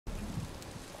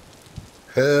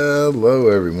Hello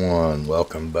everyone,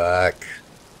 welcome back.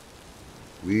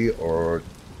 We are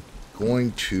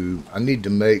I need to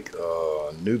make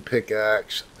a new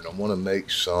pickaxe, and I want to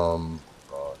make some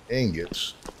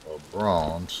ingots of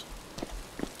bronze.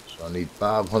 So I need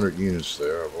 500 units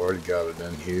there. I've already got it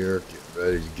in here, getting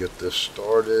ready to get this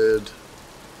started.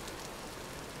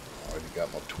 Already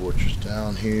got my torches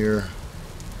down here.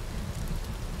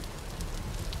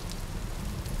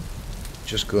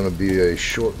 Just going to be a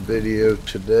short video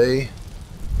today.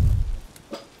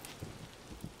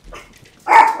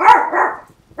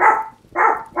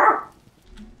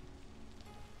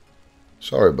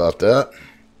 Sorry about that.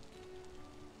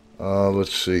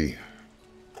 Let's see.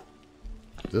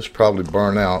 This probably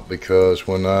burned out because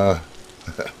when I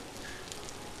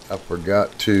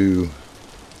forgot to,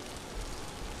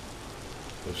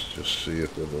 let's just see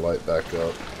if it'll light back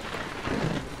up.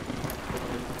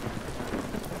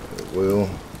 It will.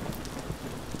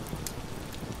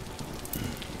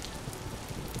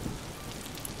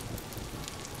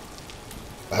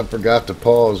 I forgot to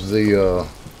pause the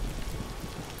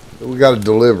we got a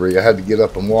delivery. I had to get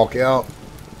up and walk out,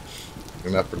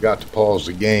 and I forgot to pause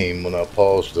the game when I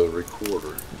paused the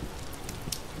recorder.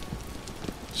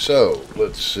 So,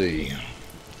 let's see.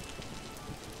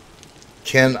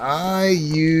 Can I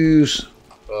use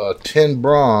 10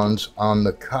 bronze on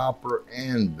the copper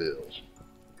anvil?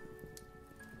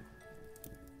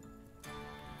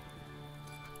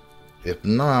 If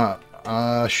not,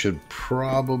 I should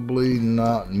probably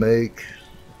not make...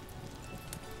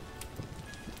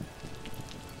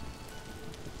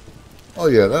 Oh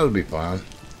yeah, that'll be fine.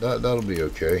 That'll be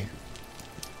okay.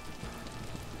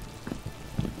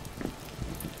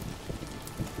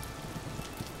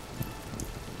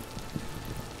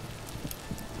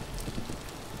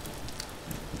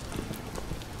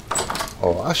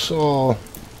 Oh,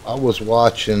 I was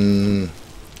watching,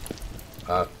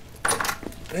 I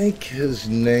think his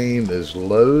name is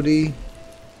Lodi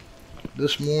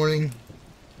this morning,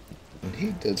 and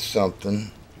he did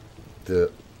something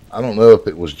that I don't know if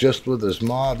it was just with his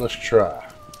mod. Let's try.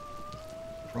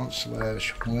 /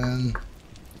 when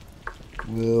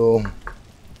will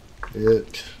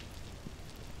it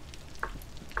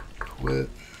quit?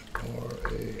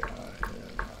 RAINIG.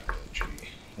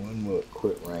 When will it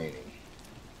quit raining?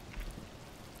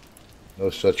 No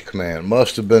such command.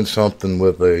 Must have been something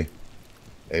with a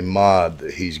mod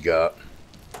that he's got.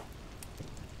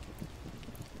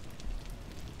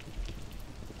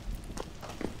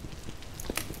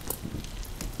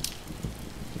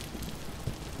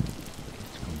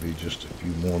 Be just a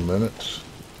few more minutes.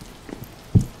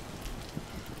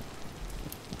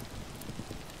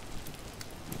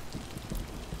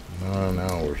 Nine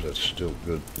hours, that's still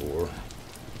good for.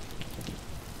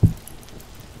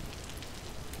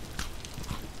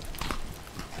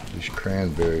 These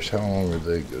cranberries, how long are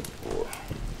they good for?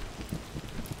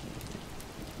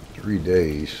 3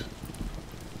 days.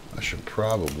 I should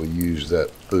probably use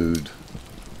that food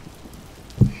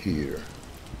here.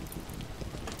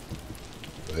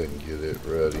 Go ahead and get it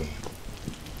ready.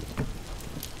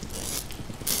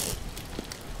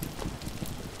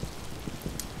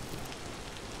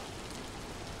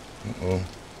 Uh-oh.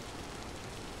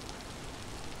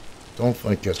 Don't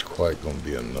think that's quite going to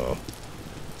be enough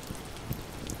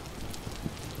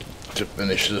to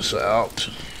finish this out.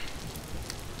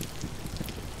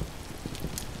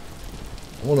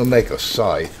 I want to make a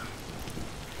scythe.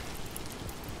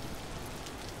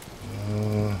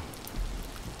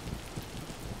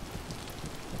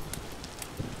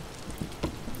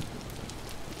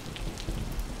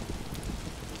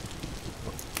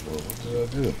 What did I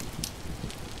do?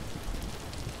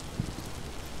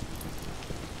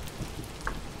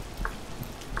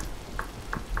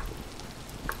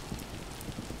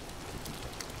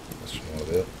 That's not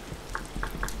it.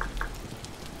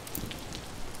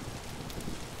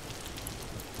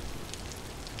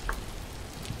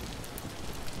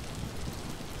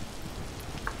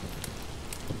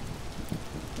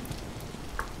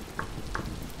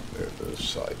 There it is,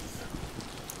 scythe.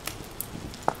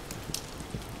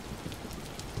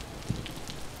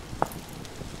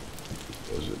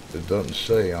 It doesn't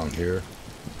say on here.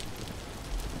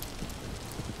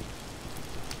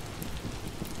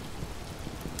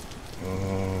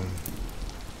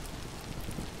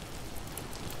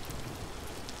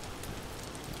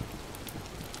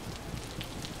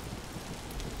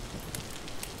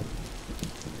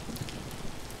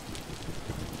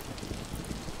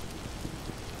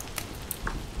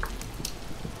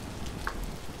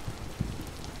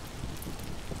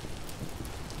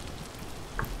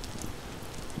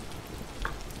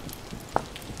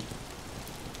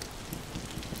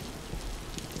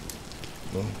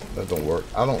 Well, that don't work.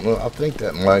 I don't know. I think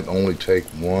that might only take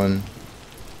one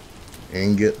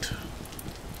ingot.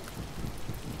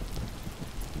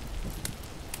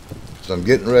 So I'm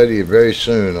getting ready very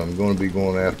soon. I'm going to be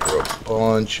going after a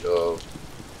bunch of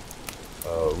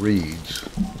reeds.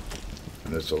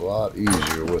 And it's a lot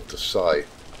easier with the scythe.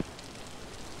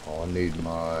 Oh, I need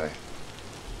my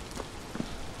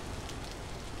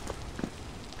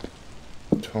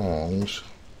tongs.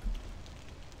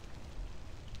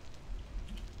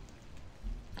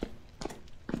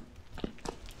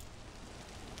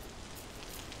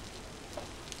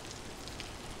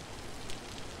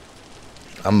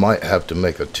 I might have to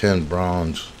make a 10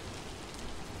 bronze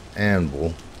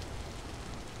anvil.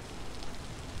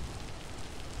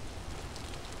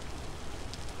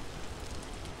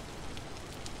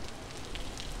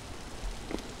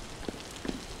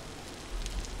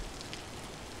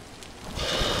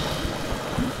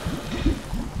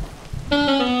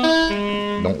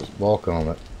 Don't walk on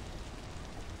it.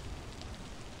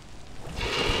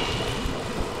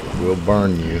 We'll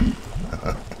burn you.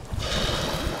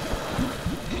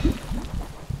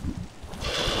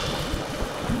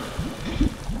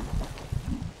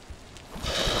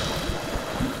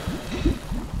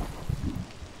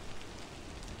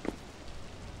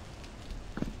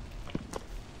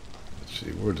 Let's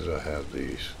see, where did I have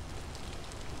these?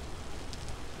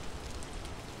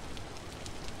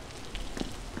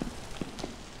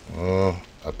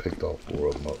 I picked all 4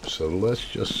 of them up. So let's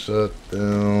just set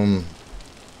them.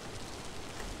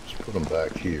 Let's put them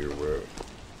back here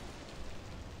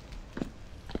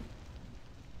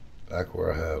back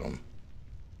where I had them.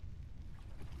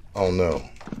 Oh no,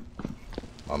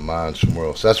 my mind's somewhere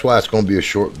else. That's why it's going to be a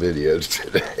short video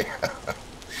today.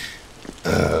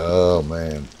 Oh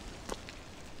man.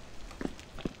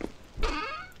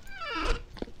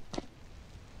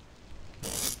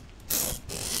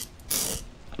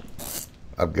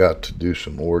 I've got to do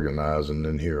some organizing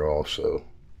in here also.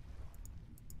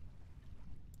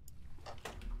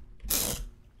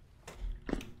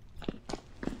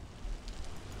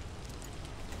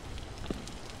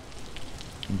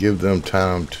 Give them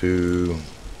time to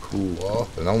cool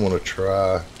off, and I want to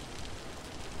try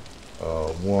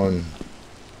one.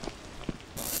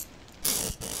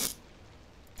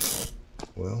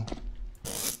 Well,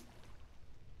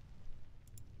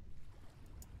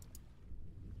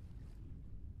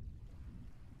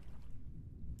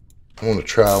 I want to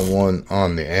try one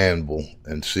on the anvil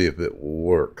and see if it will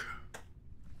work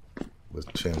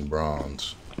with 10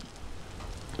 bronze.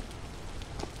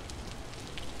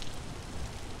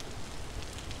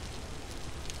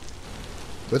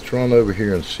 Let's run over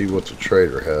here and see what the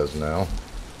trader has now.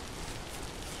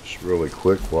 Just really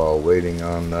quick while waiting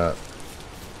on that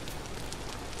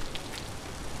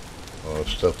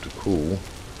stuff to cool.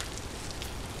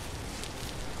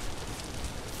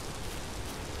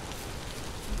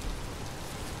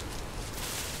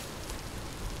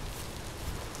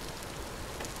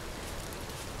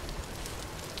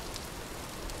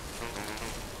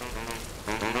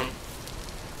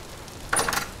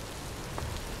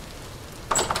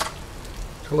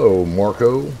 Hello,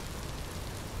 Marco.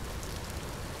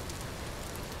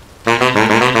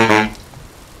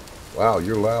 Wow,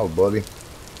 you're loud, buddy.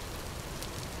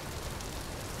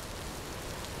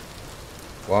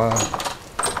 Why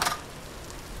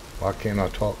can't I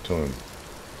talk to him?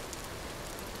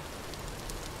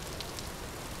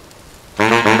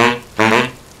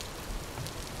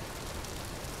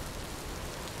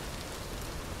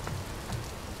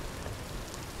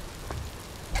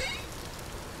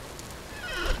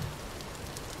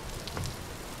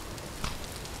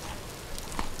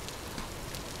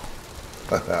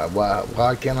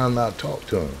 Why can I not talk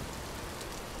to him?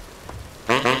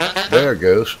 There it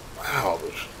goes. Wow.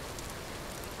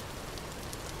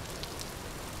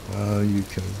 You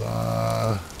can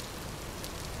buy.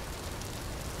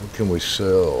 What can we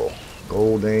sell?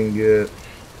 Gold ingot,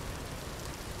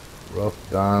 rough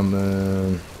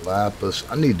diamond, lapis.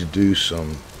 I need to do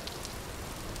some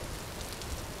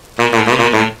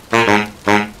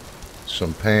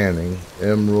panning.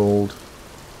 Emerald.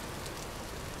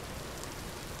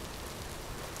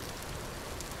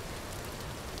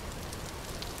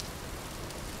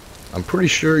 I'm pretty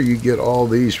sure you get all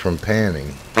these from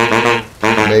panning.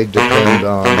 It may depend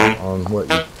on what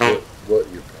you're panning.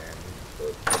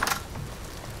 But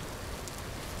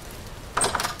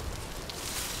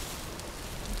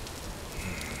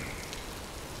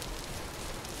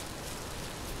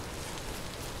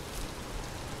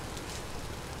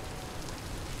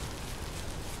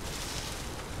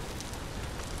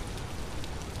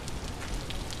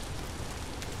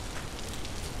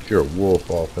hear a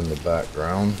wolf off in the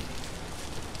background.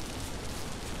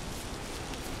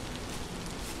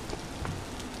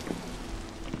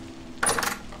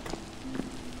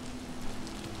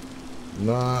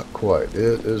 Not quite.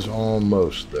 It is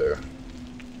almost there.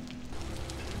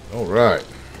 All right.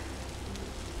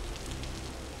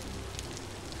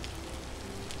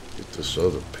 Get this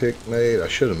other pick made. I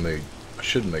should make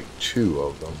 2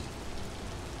 of them.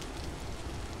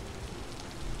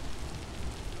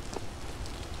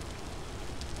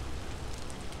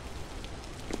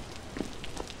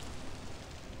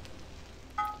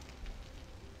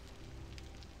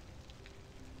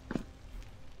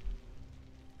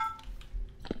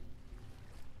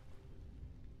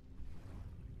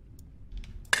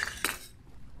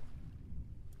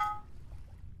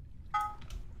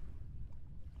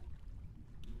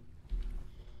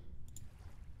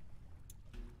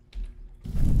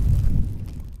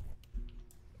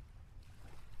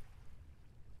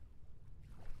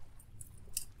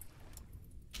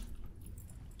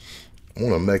 I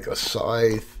want to make a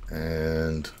scythe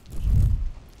and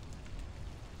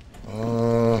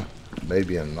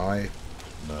maybe a knife.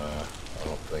 Nah, I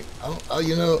don't think.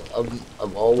 You know,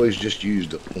 I've always just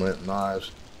used the flint knives.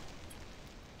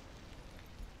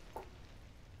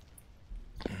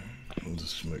 I'll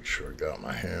just make sure I got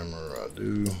my hammer. I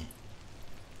do.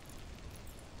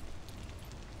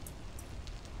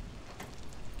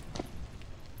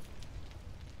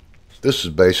 This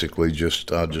is basically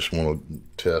just, I just want to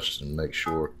test and make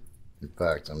sure. In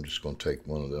fact, I'm just going to take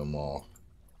one of them off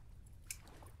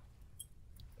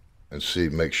and see,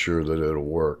 make sure that it'll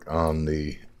work on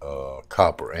the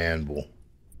copper anvil.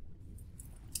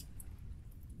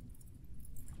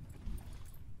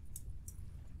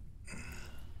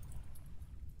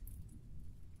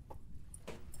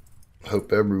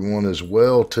 Hope everyone is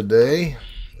well today.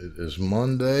 It is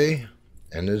Monday.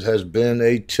 And it has been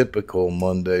a typical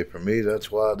Monday for me. That's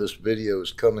why this video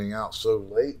is coming out so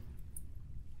late.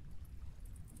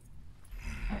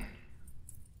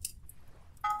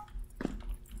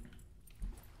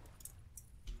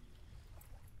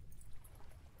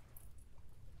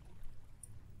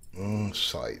 Oh,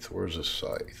 scythe. Where's a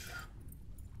scythe?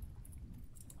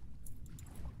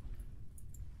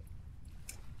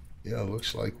 Yeah,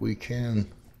 looks like we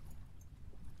can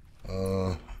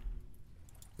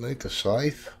make a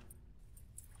scythe.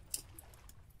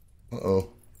 Uh-oh.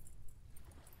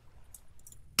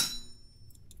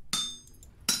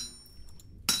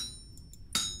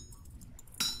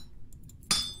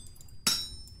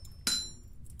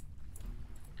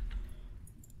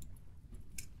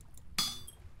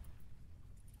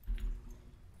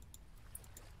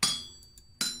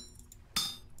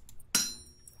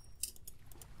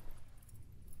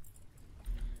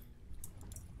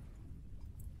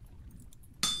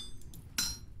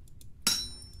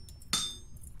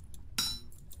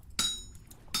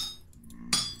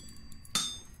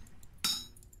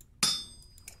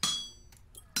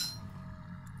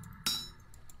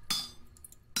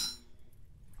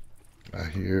 I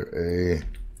hear a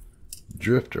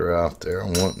drifter out there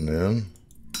wanting in.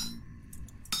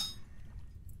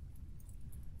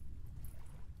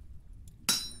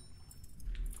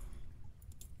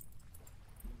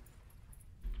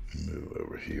 Move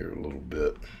over here a little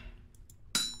bit.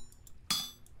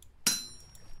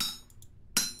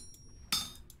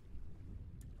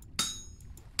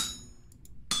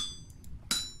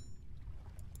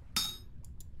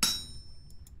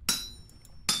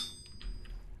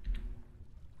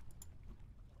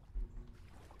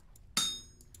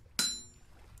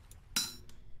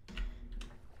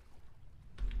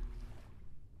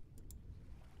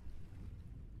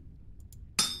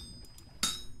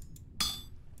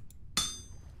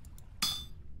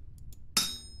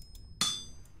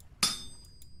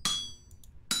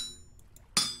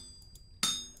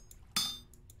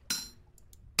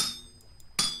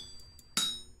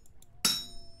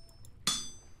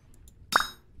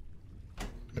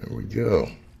 There we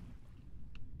go.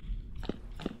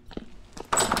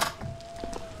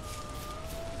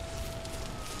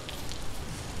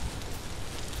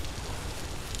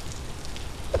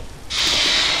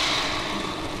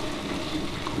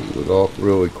 Cool it off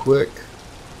really quick.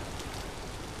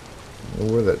 I don't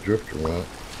know where that drifter went.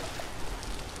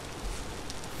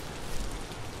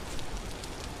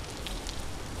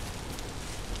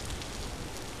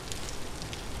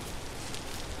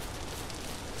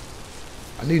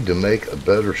 I need to make a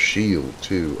better shield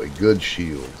too, a good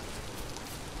shield.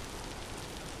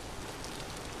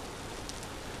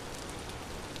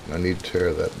 I need to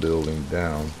tear that building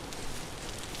down.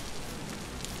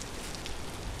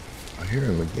 I hear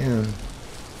him again.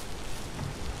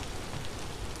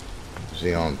 Is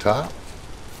he on top?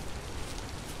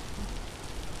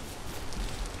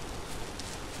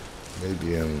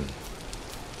 Maybe in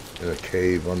a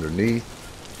cave underneath.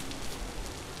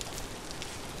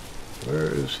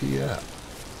 Where is he at?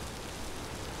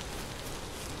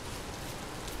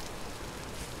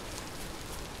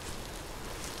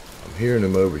 I'm hearing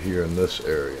him over here in this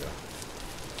area.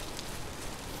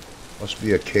 Must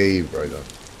be a cave right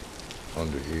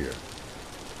under here.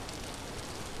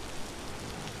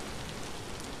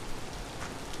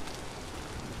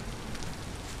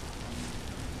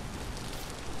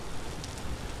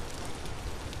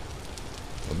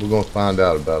 We're going to find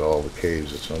out about all the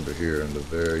caves that's under here in the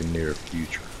very near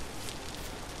future.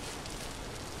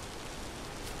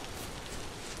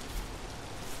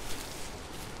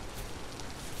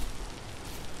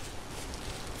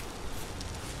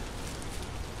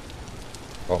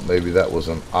 Thought maybe that was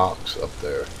an ox up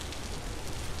there.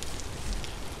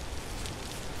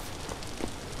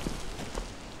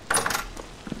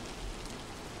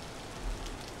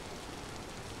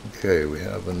 Okay, we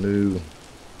have a new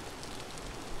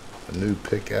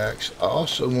pickaxe. I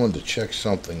also wanted to check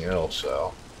something else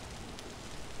out.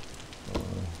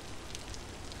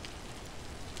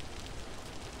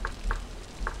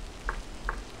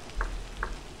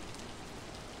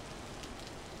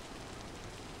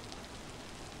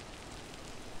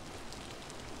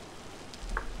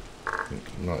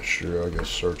 I'm not sure. I can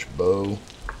search bow.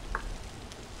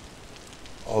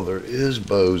 Oh, there is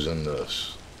bows in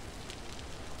this.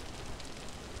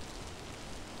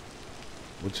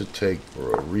 What's it take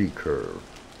for a recurve?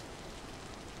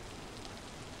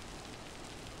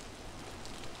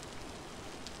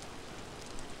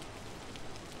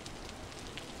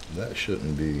 That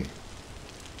shouldn't be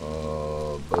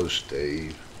bow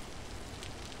stave.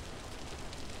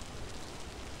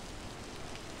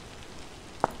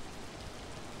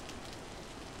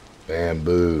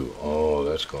 Bamboo. Oh,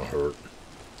 that's gonna hurt.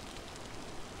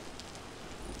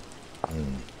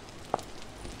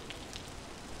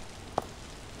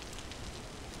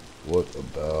 What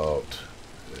about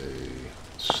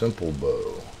a simple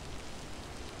bow?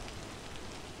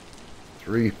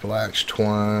 3 flax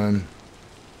twine.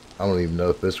 I don't even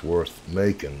know if it's worth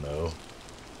making though.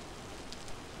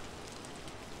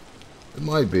 It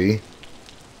might be.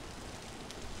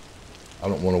 I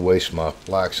don't want to waste my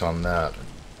flax on that.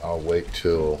 I'll wait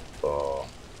till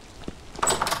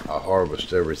I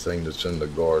harvest everything that's in the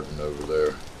garden over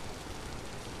there.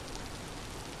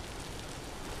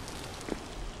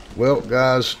 Well,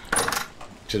 guys,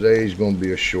 today's going to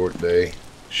be a short day.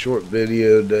 Short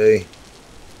video day.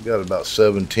 We got about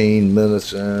 17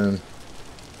 minutes in.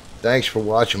 Thanks for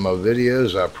watching my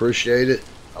videos. I appreciate it.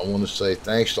 I want to say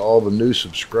thanks to all the new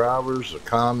subscribers, the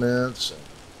comments, and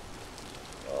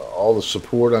all the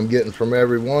support I'm getting from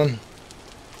everyone.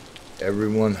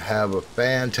 Everyone have a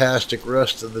fantastic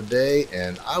rest of the day,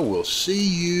 and I will see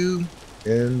you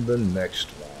in the next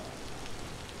one.